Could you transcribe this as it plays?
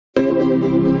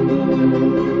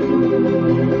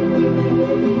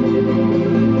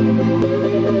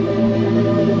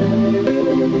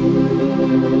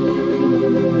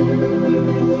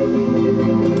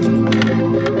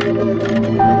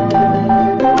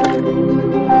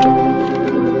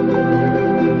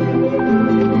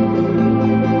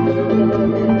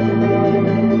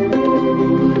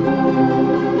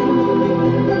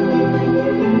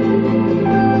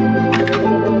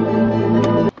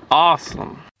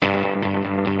Awesome.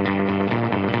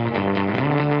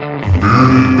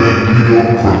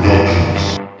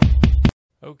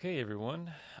 Okay,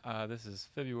 everyone. This is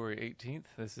February 18th.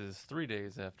 This is 3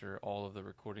 days after all of the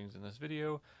recordings in this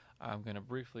video. I'm going to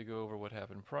briefly go over what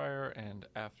happened prior and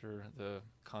after the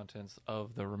contents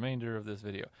of the remainder of this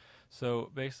video.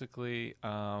 So basically,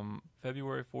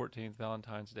 February 14th,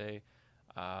 Valentine's Day,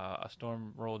 a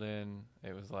storm rolled in.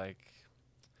 It was like,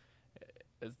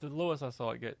 the lowest I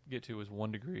saw it get to was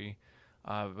 1 degree,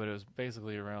 but it was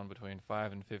basically around between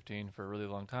 5 and 15 for a really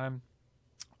long time.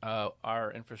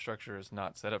 Our infrastructure is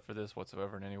not set up for this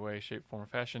whatsoever in any way, shape, form, or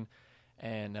fashion,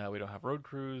 and we don't have road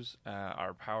crews.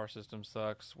 Our power system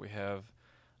sucks. We have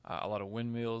a lot of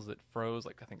windmills that froze.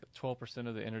 Like I think 12%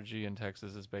 of the energy in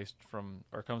Texas is based from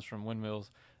or comes from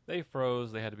windmills. They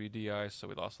froze. They had to be de-iced, so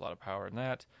we lost a lot of power in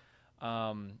that.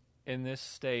 In this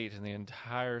state, in the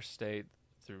entire state,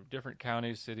 through different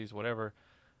counties, cities, whatever,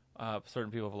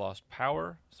 certain people have lost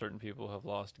power, certain people have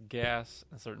lost gas,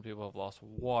 and certain people have lost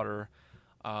water.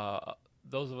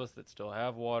 Those of us that still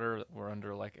have water, we're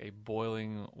under like a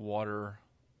boiling water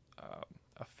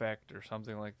effect or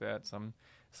something like that. Some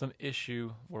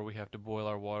issue where we have to boil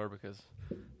our water because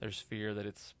there's fear that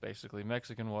it's basically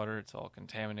Mexican water. It's all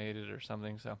contaminated or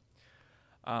something. So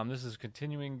this is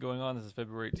continuing going on. This is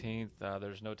February 18th.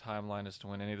 There's no timeline as to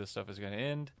when any of this stuff is going to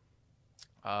end.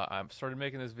 I started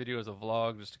making this video as a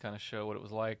vlog just to kind of show what it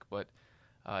was like, but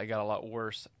it got a lot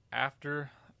worse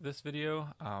after this video.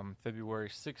 February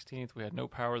 16th, we had no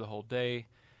power the whole day.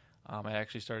 It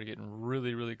actually started getting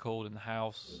really, really cold in the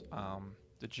house.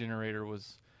 The generator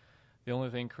was the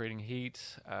only thing creating heat.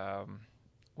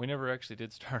 We never actually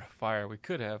did start a fire. We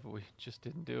could have, but we just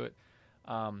didn't do it.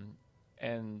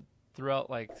 And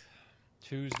throughout like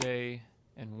Tuesday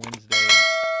and Wednesday,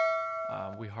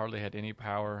 we hardly had any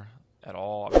power at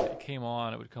all. I mean, it came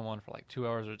on, it would come on for like 2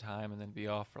 hours at a time and then be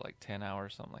off for like 10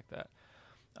 hours, something like that.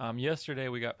 Yesterday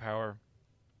we got power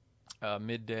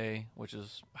midday, which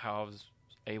is how I was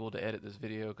able to edit this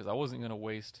video because I wasn't going to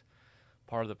waste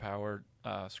part of the power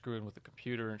screwing with the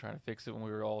computer and trying to fix it when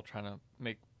we were all trying to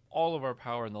make all of our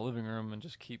power in the living room and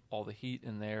just keep all the heat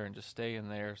in there and just stay in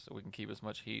there so we can keep as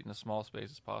much heat in a small space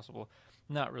as possible,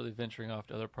 not really venturing off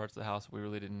to other parts of the house if we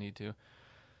really didn't need to.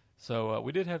 So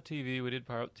we did have TV, we did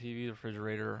power up the TV, the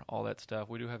refrigerator, all that stuff.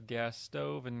 We do have gas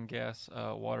stove and gas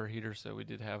water heater, so we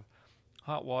did have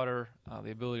hot water, the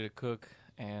ability to cook,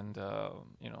 and a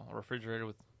refrigerator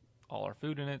with all our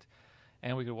food in it.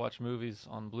 And we could watch movies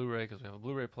on Blu-ray because we have a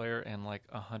Blu-ray player and like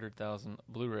 100,000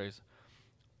 Blu-rays.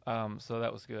 So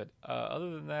that was good. Other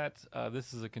than that,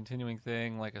 this is a continuing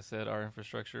thing. Like I said, our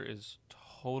infrastructure is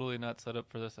totally not set up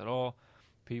for this at all.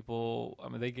 People, I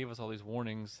mean, they gave us all these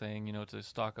warnings saying, to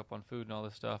stock up on food and all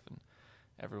this stuff, and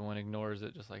everyone ignores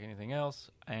it just like anything else.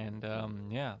 And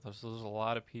there's a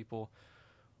lot of people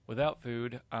without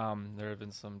food. There have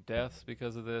been some deaths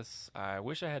because of this. I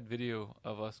wish I had video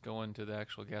of us going to the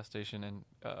actual gas station and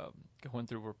going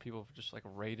through where people just like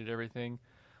raided everything.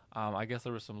 I guess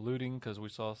there was some looting because we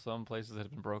saw some places that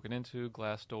had been broken into,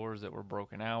 glass doors that were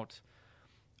broken out.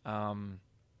 I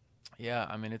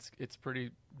mean, it's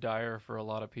pretty dire for a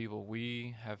lot of people.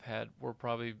 We're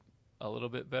probably a little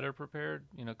bit better prepared,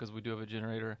 because we do have a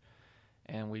generator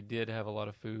and we did have a lot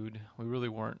of food. We really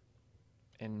weren't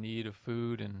in need of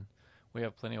food, and we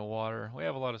have plenty of water. We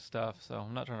have a lot of stuff, so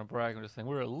I'm not trying to brag. I'm just saying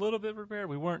we're a little bit prepared.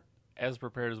 We weren't as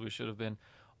prepared as we should have been,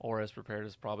 or as prepared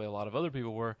as probably a lot of other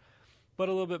people were, but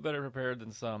a little bit better prepared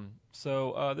than some.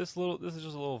 So this is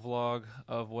just a little vlog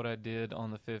of what I did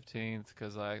on the 15th,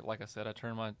 because like I said, I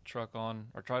turned my truck on,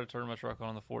 or tried to turn my truck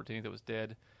on the 14th. It was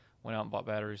dead. Went out and bought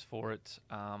batteries for it.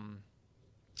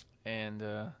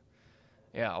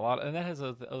 A lot, and that has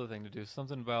the other thing to do.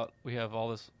 Something about, we have all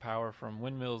this power from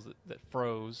windmills that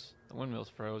froze. The windmills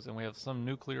froze, and we have some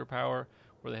nuclear power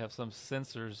where they have some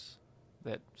sensors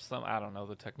that I don't know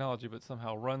the technology, but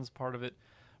somehow runs part of it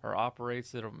or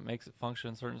operates it or makes it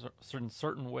function in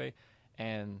certain way,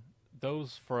 and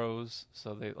those froze,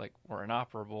 so they were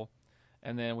inoperable.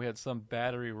 And then we had some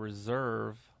battery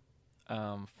reserve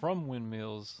from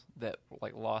windmills that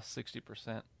lost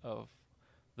 60% of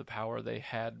the power they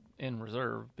had in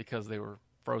reserve because they were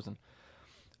frozen.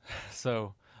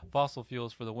 So fossil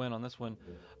fuels for the win on this one.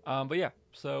 But yeah,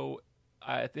 so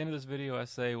at the end of this video I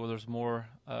say, well, there's more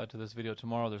to this video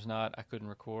tomorrow. There's not. I couldn't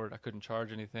record. I couldn't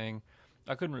charge anything.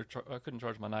 I couldn't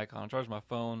charge my Nikon. I charged my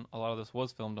phone. A lot of this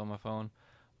was filmed on my phone,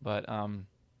 but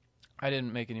I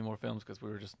didn't make any more films because we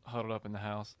were just huddled up in the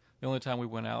house. The only time we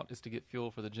went out is to get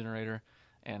fuel for the generator,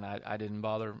 and I didn't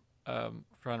bother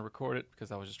trying to record it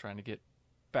because I was just trying to get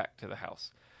back to the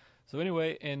house. So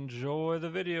anyway, enjoy the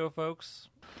video, folks.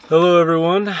 Hello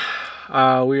everyone,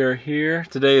 we are here.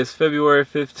 Today is February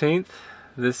 15th.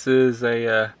 This is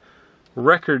a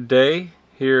record day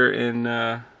here in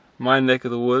my neck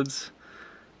of the woods,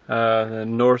 the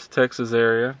North Texas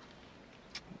area.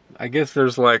 I guess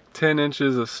there's like 10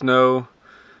 inches of snow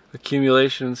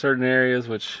accumulation in certain areas,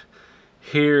 which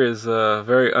here is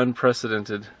very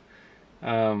unprecedented.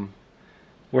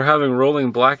 We're having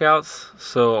rolling blackouts,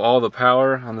 so all the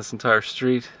power on this entire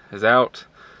street is out.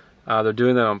 They're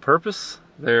doing that on purpose.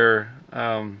 They're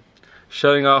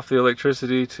shutting off the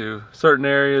electricity to certain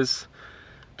areas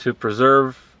to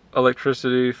preserve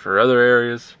electricity for other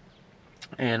areas.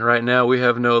 And right now we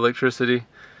have no electricity.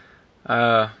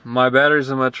 My batteries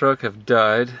in my truck have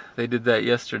died. They did that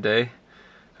yesterday.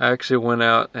 I actually went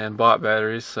out and bought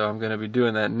batteries, so I'm going to be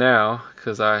doing that now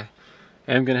because I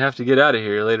am going to have to get out of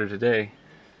here later today.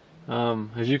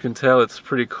 As you can tell, it's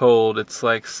pretty cold. It's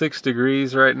like 6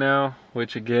 degrees right now,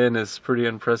 which again is pretty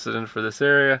unprecedented for this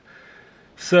area.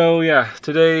 So yeah,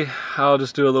 today I'll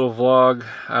just do a little vlog.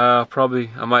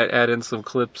 I might add in some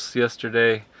clips.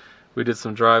 Yesterday we did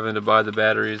some driving to buy the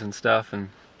batteries and stuff, and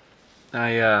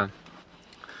I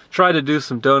tried to do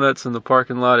some donuts in the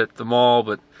parking lot at the mall,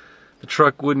 but the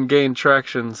truck wouldn't gain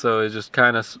traction, so it just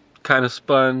kind of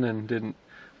spun and didn't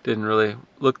really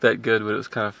look that good, but it was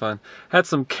kind of fun. Had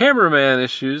some cameraman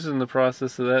issues in the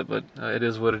process of that, but it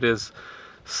is what it is.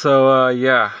 So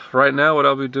yeah, right now what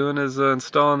I'll be doing is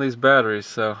installing these batteries.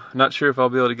 So I'm not sure if I'll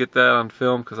be able to get that on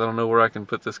film because I don't know where I can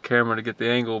put this camera to get the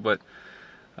angle, but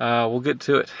we'll get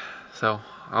to it. So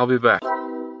I'll be back.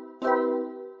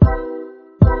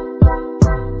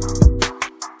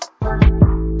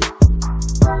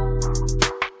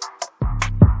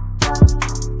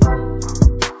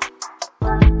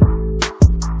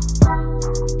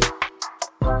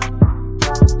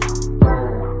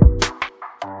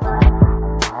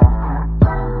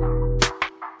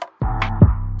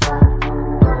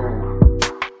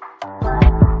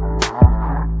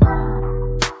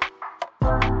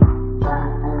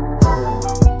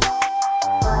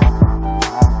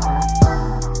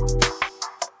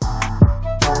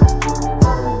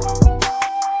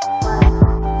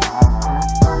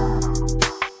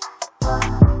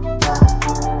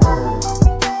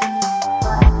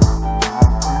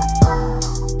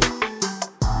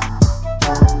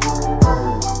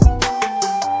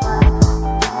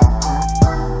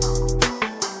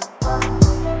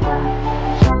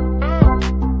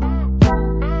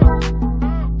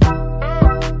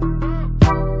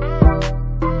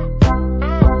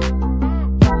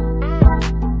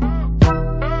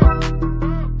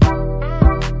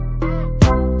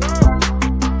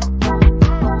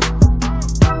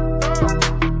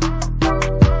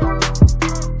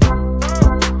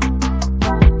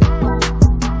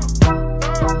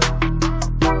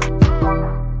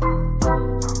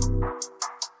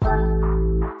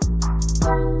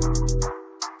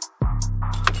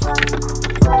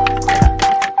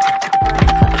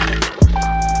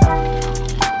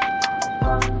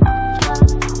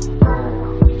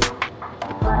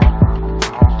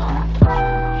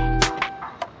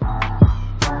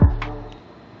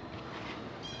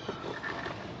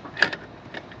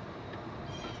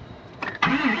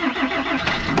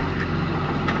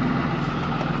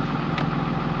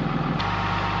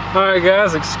 Alright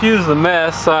guys, excuse the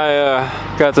mess.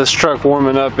 I got this truck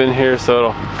warming up in here so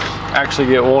it'll actually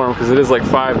get warm because it is like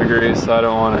 5 degrees, so I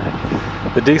don't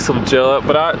want the diesel to gel up.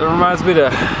 But it reminds me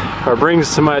or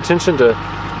brings to my attention to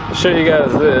show you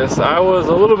guys this. I was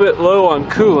a little bit low on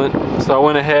coolant, so I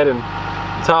went ahead and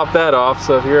topped that off.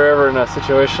 So if you're ever in a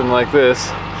situation like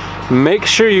this, make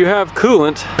sure you have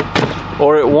coolant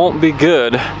or it won't be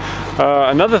good.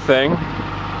 Another thing,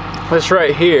 this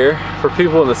right here, for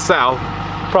people in the south,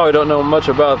 probably don't know much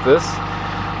about this,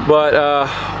 but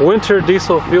winter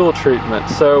diesel fuel treatment.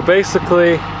 So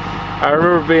basically, I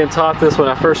remember being taught this when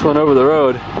I first went over the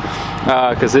road,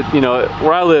 because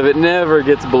where I live, it never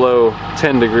gets below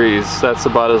 10 degrees. That's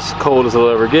about as cold as it'll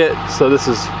ever get. So this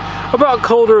is about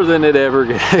colder than it ever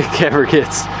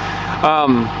gets.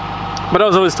 But I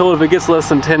was always told if it gets less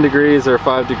than 10 degrees or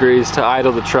 5 degrees to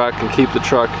idle the truck and keep the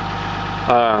truck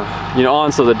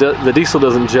on so the diesel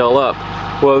doesn't gel up.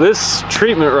 Well, this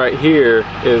treatment right here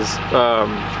is,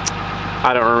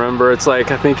 I don't remember. It's like,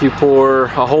 I think you pour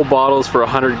a whole bottles for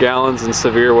 100 gallons in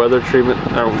severe weather treatment,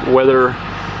 or weather,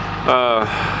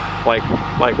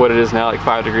 like what it is now, like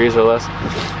 5 degrees or less.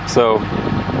 So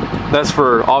that's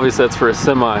for, obviously that's for a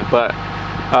semi, but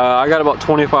I got about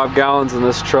 25 gallons in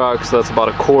this truck, so that's about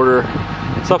a quarter.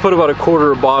 So I put about a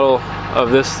quarter bottle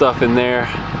of this stuff in there,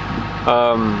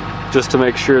 just to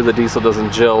make sure the diesel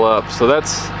doesn't gel up. So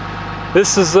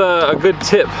this is a good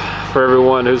tip for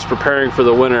everyone who's preparing for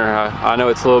the winter. I know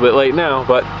it's a little bit late now,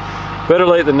 but better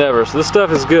late than never. So this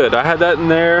stuff is good. I had that in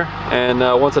there, and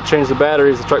once I changed the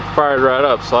batteries, the truck fired right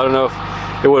up. So I don't know if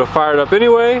it would have fired up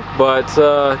anyway, but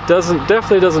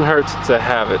definitely doesn't hurt to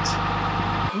have it.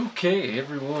 Okay,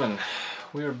 everyone,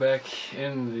 we are back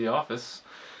in the office.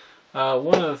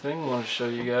 One other thing I want to show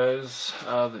you guys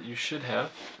that you should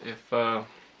have if in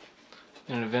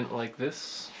an event like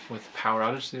this with power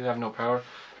outage. See, I have no power,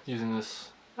 using this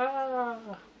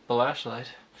flashlight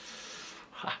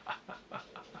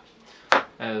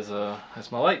as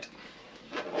my light.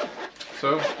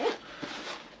 So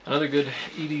another good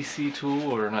EDC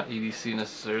tool, or not EDC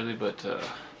necessarily, but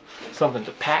something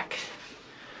to pack.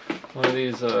 One of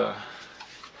these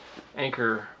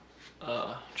Anchor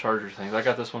charger things. I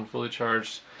got this one fully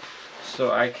charged,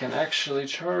 so I can actually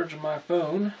charge my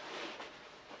phone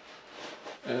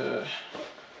if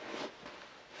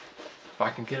I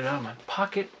can get it out of my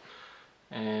pocket.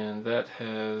 And that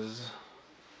has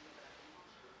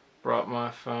brought my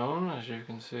phone, as you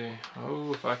can see.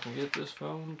 Oh, if I can get this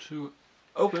phone to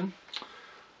open.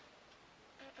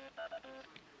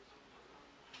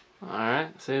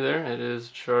 Alright, see there, it is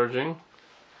charging.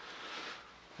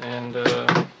 And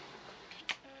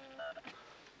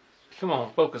come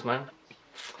on, focus, man.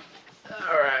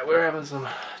 Alright, we're having some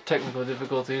technical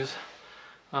difficulties.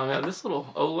 Yeah, this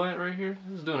little O light right here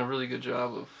is doing a really good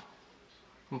job of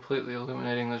completely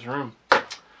illuminating this room.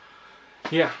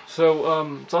 Yeah,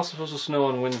 so it's also supposed to snow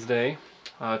on Wednesday,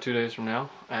 2 days from now,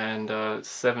 and it's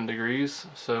 7 degrees,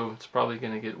 so it's probably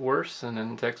going to get worse. And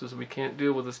in Texas we can't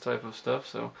deal with this type of stuff,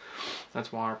 so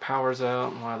that's why our power's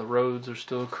out and why the roads are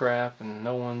still crap, and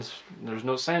there's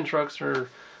no sand trucks, or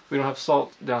we don't have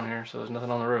salt down here, so there's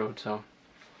nothing on the road. So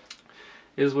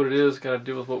it is what it is. Got to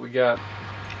deal with what we got.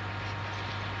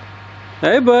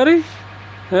 Hey, buddy.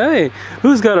 Hey,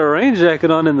 who's got a rain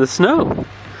jacket on in the snow?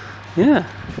 Yeah.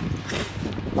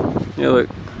 Yeah, look.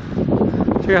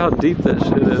 Check out how deep that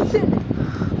shit is.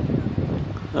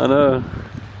 I know.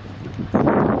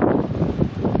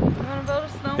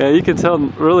 Yeah, you can tell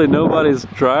really nobody's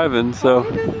driving, so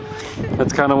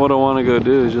that's kind of what I want to go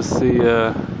do, is just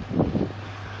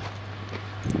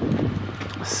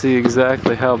see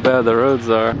exactly how bad the roads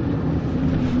are.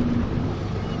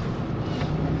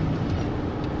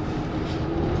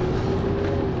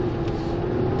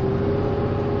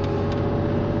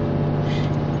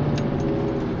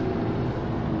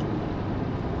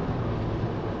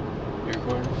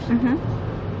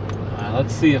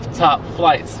 Let's see if Top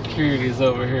Flight Security is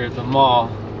over here at the mall,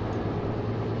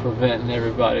 preventing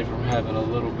everybody from having a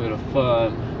little bit of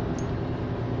fun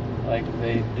like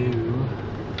they do.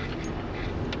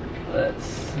 Let's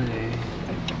see.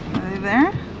 Are they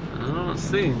there? I don't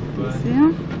see anybody. See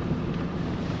them?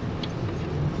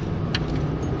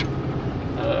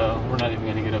 Uh-oh, we're not even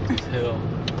gonna get up this hill.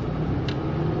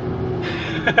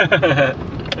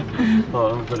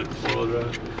 Hold on, I'm gonna put it in 4-wheel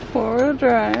drive. 4-wheel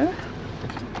drive.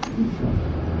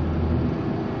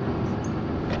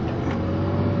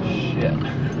 Shit.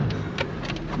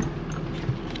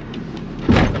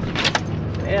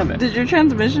 Damn it. Did your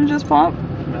transmission just pop?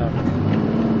 No.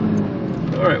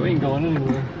 Alright, we ain't going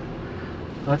anywhere.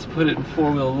 Let's put it in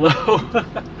 4-wheel low.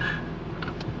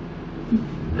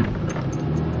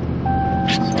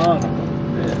 Son of a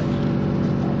bitch.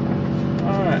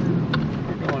 Alright.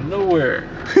 We're going nowhere.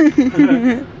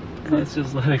 Let's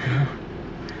just let it go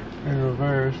in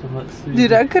reverse, and let's see.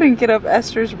 Dude, I couldn't get up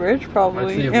Esther's Bridge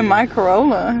probably in my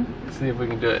Corolla. Let's see if we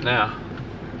can do it now.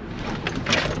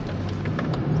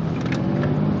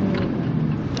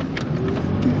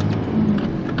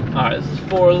 Alright, this is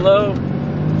 4 low.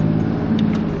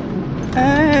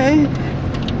 Hey.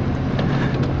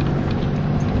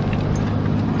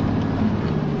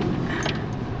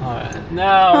 Alright,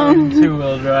 now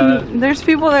 2-wheel drive. There's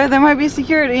people there. There might be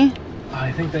security.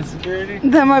 I think that's security.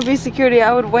 That might be security.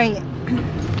 I would wait.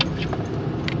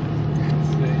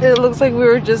 It looks like we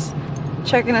were just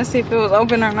checking to see if it was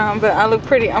open or not, but I look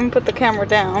pretty. I'm gonna put the camera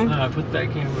down. No, put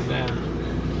that camera down.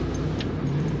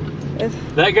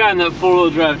 That guy in that 4-wheel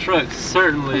drive truck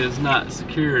certainly is not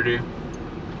security.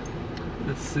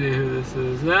 Let's see who this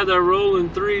is. Yeah, they're rolling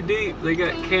 3 deep. They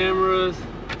got cameras.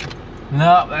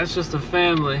 No, that's just a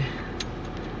family.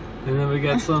 And then we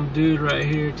got some dude right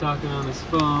here talking on his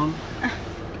phone.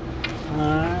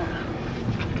 Alright.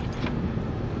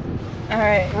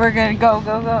 Alright, we're gonna go.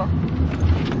 There's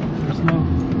no...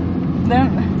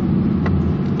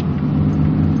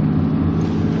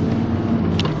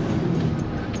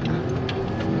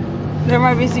 There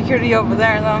might be security over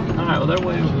there though. Alright, well they're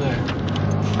way over there.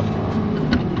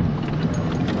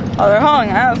 Oh, they're hauling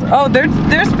ass. Oh,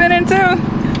 they're spinning too.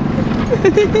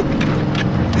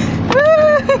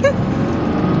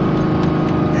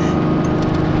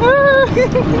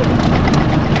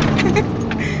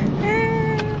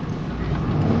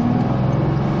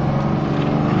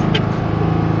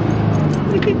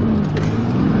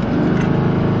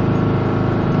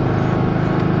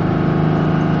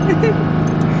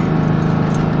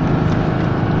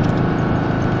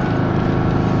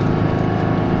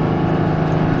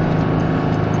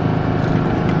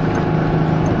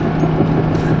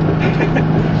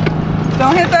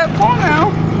 Don't hit that pole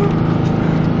now.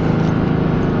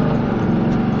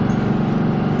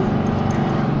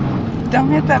 Don't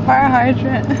hit that fire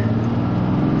hydrant.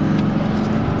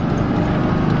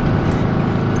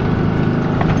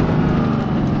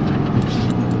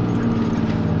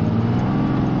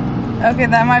 Okay,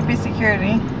 that might be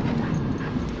security.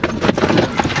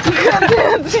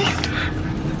 Goddamn, jeez.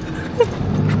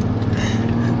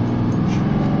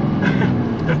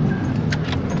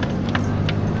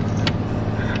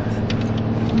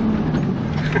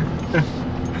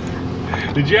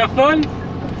 Did you have fun?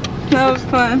 That was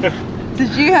fun.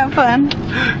 Did you have fun?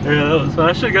 Yeah, that was fun.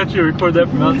 I should have got you to record that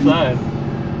from outside.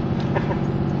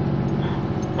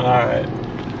 Alright.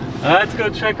 Let's go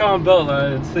check on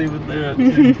Beltline and see what they're up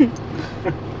to.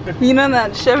 You know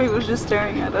that Chevy was just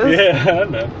staring at us. Yeah, I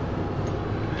know.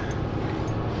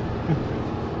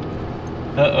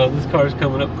 Uh-oh, this car's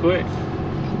coming up quick.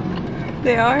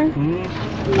 They are? Mm-hmm.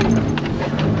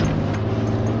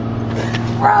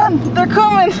 Run! They're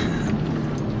coming!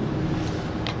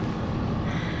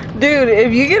 Dude,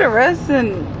 if you get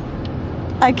arrested,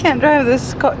 I can't drive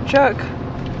this truck.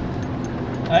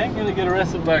 I ain't gonna get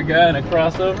arrested by a guy in a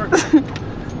crossover.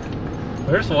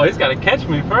 First of all, he's gotta catch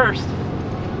me first.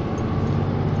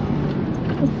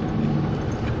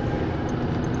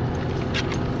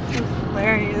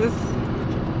 Hilarious.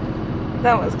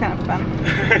 That was kind of fun.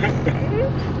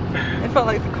 It felt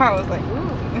like the car was like, ooh.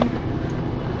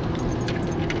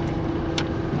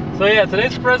 So yeah,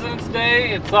 today's President's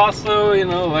Day. It's also, you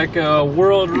know, like a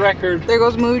world record. There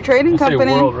goes Movie Trading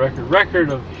Company. World record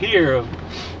of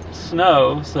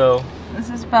snow. So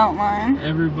this is Beltline.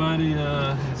 everybody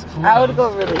is close. I would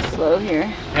go really slow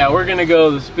here. Yeah, we're gonna go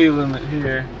the speed limit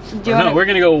here. No, we're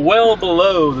gonna go well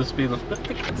below the speed limit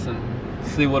and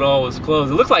see what all was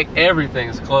closed. It looks like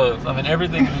everything's closed. I mean,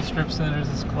 everything in the strip centers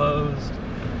is closed.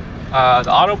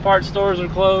 The auto parts stores are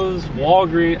closed.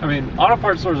 Auto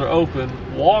parts stores are open.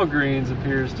 Walgreens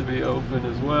appears to be open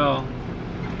as well.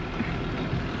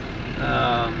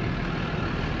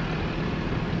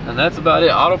 And that's about it.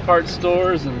 Auto parts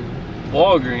stores and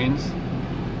Walgreens.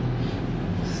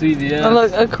 CVS. Oh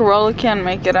look, a Corolla can't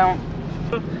make it out.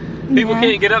 People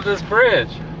can't get up this bridge.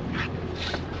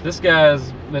 This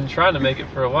guy's been trying to make it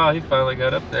for a while. He finally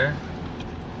got up there.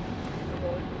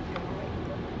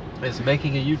 Is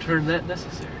making a U-turn that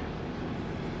necessary?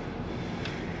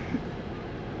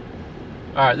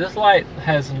 Alright, this light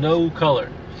has no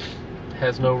color.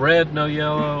 Has no red, no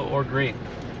yellow, or green.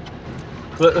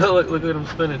 Look at him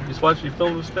spinning. You watch you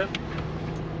film him spin?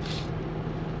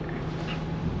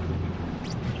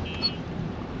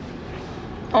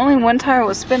 Only one tire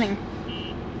was spinning.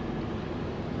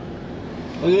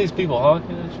 Look at these people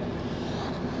honking at you.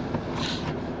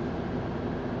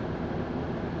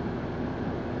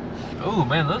 Oh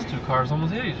man, those two cars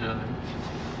almost hit each other.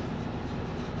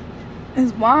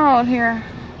 It's wild here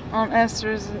on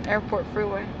Esther's Airport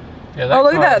Freeway. Yeah, oh,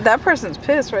 look at that. That person's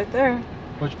pissed right there.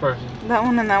 Which person? That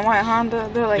one in that white Honda.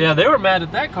 They're like... Yeah, they were mad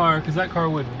at that car because that car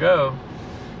wouldn't go.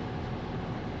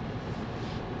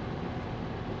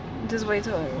 Just wait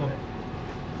till I...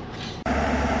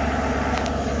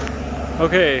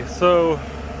 Okay, so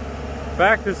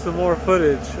back to some more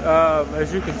footage.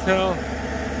 As you can tell,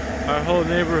 our whole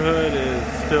neighborhood is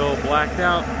still blacked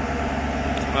out.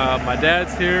 My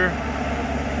dad's here.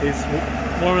 He's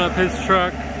warming up his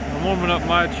truck. I'm warming up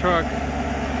my truck.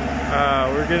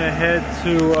 We're gonna head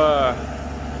to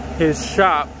his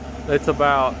shop. It's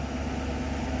about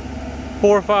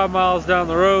 4 or 5 miles down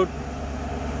the road.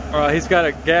 He's got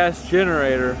a gas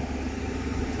generator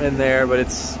in there, but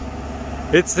it's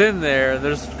in there, and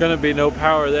there's gonna be no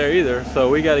power there either. So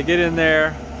we got to get in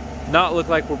there, not look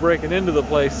like we're breaking into the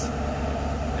place,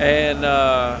 and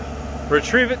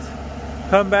retrieve it,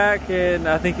 come back, and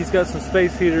I think he's got some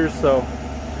space heaters, so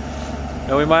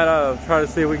and we might try to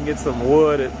see if we can get some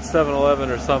wood at 7-Eleven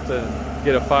or something and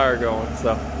get a fire going.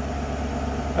 So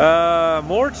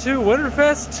more to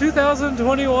Winterfest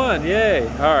 2021. Yay.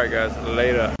 Alright guys,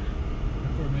 later.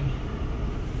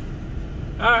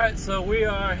 Alright, so we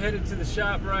are headed to the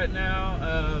shop right now.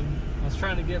 I was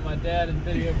trying to get my dad in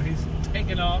video, but he's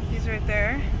taking off. He's right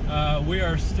there. We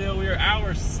are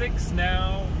hour 6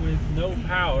 now with no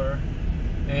power.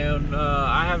 And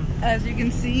I have... As you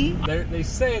can see, they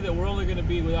say that we're only going to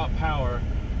be without power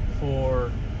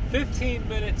for 15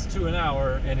 minutes to an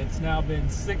hour, and it's now been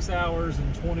 6 hours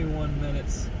and 21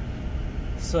 minutes.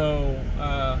 So,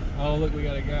 oh look, we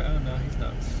got a guy. Oh no, he's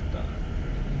not stuck.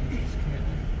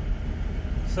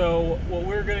 So what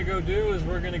we're going to go do is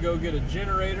we're going to go get a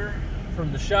generator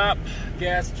from the shop,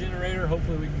 gas generator.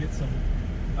 Hopefully we can get some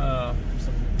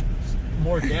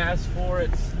more gas for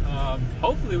it.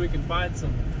 Hopefully we can find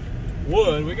some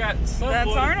wood. We got some that's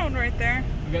wood. Arnold right there.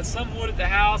 We got some wood at the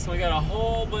house, and we got a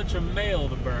whole bunch of mail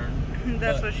to burn.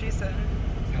 That's what she said.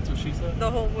 That's what she said?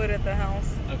 The whole wood at the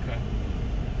house. Okay.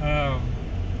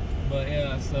 But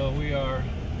yeah, so we are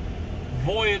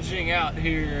voyaging out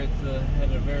here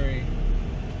at a very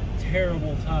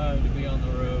terrible time to be on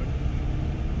the road.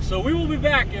 So we will be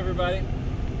back, everybody.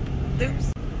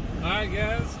 Deuce. Alright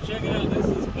guys, check it out. This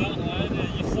is Beltline,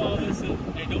 and you saw this in...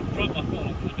 Hey, don't drop my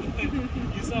phone.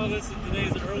 You saw this in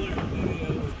today's earlier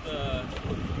video with the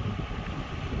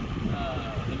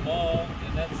mall,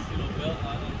 and that's, you know,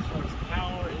 Beltline. As far as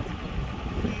power, it's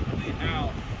completely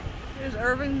out. There's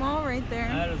Irving Mall right there.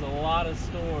 That is a lot of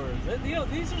stores. You know,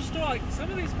 these are still like, some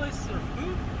of these places are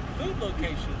food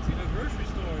locations, you know, grocery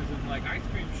stores and like ice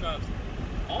cream shops.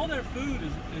 All their food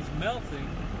is melting.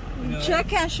 You know? Check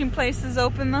cashing place is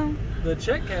open though. The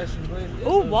check cashing place.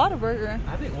 Oh, Whataburger.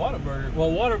 I think Whataburger.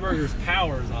 Well, Whataburger's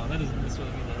power's on. That doesn't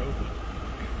necessarily mean they're open.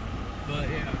 But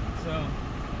yeah. So,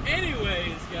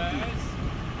 anyways, guys,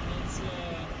 let's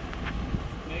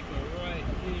make a right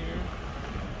here.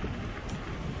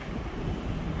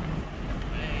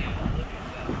 Man, look at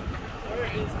that. Where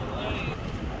is the lane?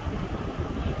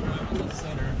 I'm driving to the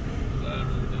center because I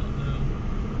really don't know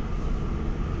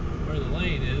where the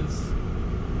lane is.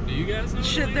 Do you guys know?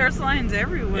 Shit, there's lines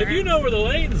everywhere. If you know where the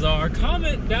lanes are,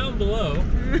 comment down below.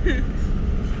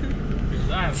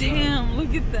 Damn,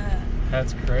 look at that.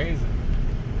 That's crazy.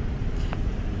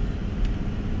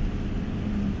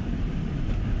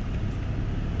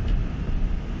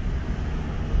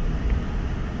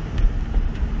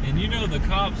 And you know the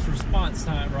cops' response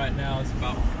time right now is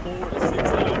about 4 to 6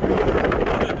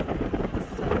 hours.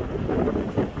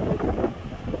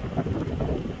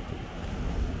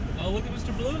 Look at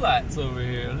Mr. Blue Lights over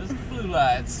here. Mr. Blue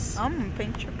Lights. I'm gonna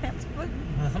paint your pants blue.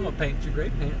 I'm gonna paint your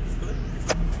great pants blue.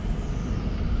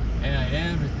 Yeah,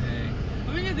 everything.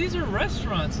 I mean, yeah, these are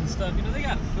restaurants and stuff. You know, they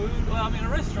got food. Well, I mean, a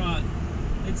restaurant,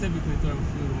 they typically throw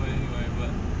food away anyway,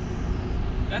 but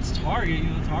that's Target.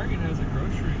 You know, Target has a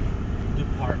grocery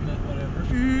department, whatever.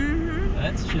 Mm-hmm.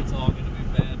 That shit's all gonna be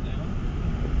bad now.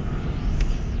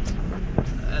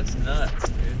 That's nuts,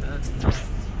 dude. That's nuts.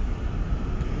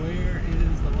 Where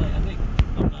is the lane? I think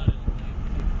I'm not in the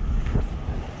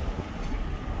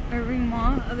lane. Irving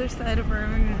Mall, other side of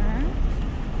Irving Mall.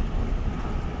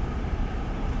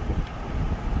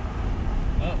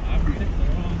 Oh, I picked the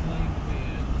wrong lane.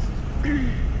 Man, this is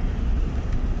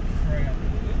crap.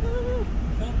 Ooh, you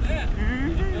felt that? Mm-hmm.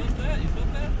 You felt that? You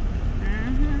felt that?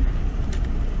 Mm-hmm.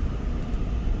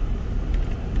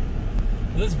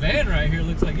 Well, this van right here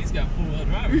looks like he's got four-wheel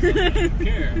drive, so I don't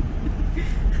care.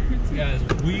 This guy's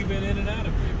weaving in and out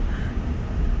of here.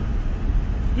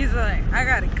 He's like, I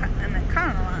got it in the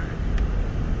corner line.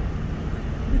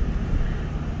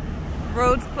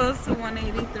 Road's close to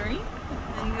 183.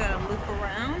 And you gotta loop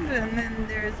around, and then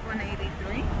there's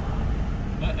 183.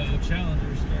 Uh-oh,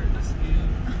 Challenger's starting to ski up.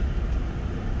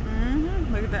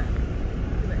 Mm-hmm. Look at that.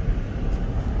 Look at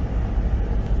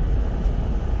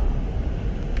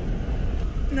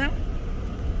that. No?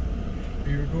 Are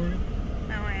you recording?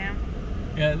 No, I am.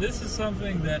 Yeah, this is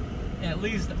something that at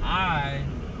least I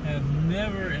have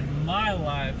never in my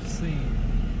life seen.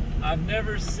 I've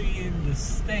never seen the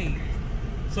state.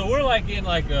 So we're like in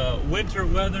like a winter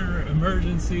weather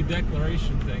emergency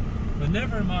declaration thing. But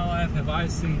never in my life have I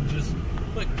seen just,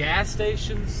 look, gas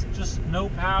stations, just no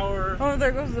power. Oh,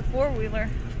 there goes the four-wheeler.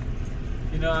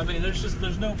 You know, I mean,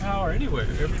 there's no power anywhere.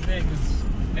 Everything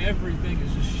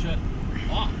is just shut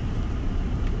off.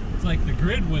 It's like the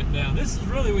grid went down. This is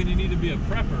really when you need to be a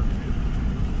prepper.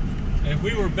 If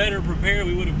we were better prepared,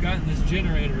 we would have gotten this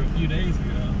generator a few days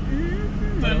ago.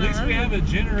 But at least we have a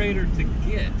generator to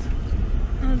get.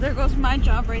 Oh, there goes my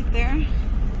job right there.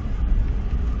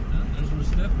 Oh, there's where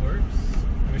Steph works.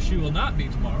 Where she will not be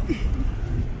tomorrow. Right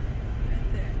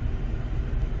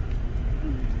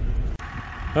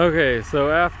there. Okay,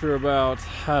 so after about,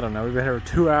 I don't know, we've been here for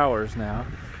 2 hours now.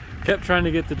 Kept trying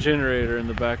to get the generator in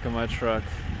the back of my truck.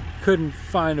 Couldn't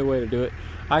find a way to do it.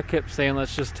 I kept saying,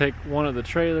 let's just take one of the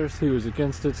trailers. He was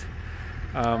against it.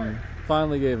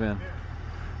 Finally gave in.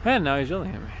 And now he's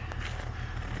yelling at me.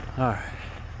 Alright.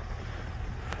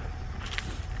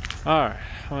 Alright,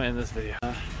 I'm gonna end this video.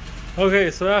 Okay,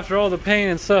 so after all the pain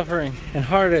and suffering and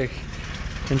heartache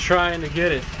and trying to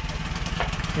get it,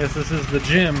 yes, this is the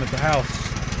gym at the house.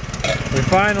 We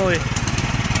finally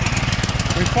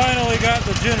got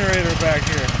the generator back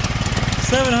here.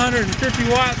 750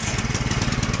 watts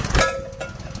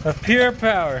of pure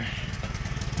power.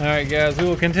 Alright guys, we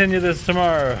will continue this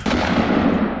tomorrow.